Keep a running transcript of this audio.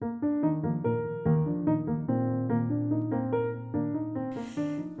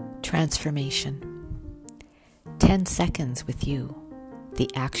Transformation. 10 seconds with you,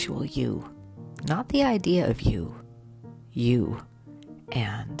 the actual you, not the idea of you, you,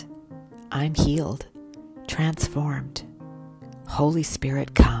 and I'm healed, transformed. Holy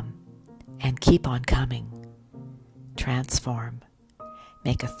Spirit, come and keep on coming. Transform.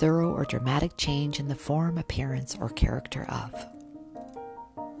 Make a thorough or dramatic change in the form, appearance, or character of.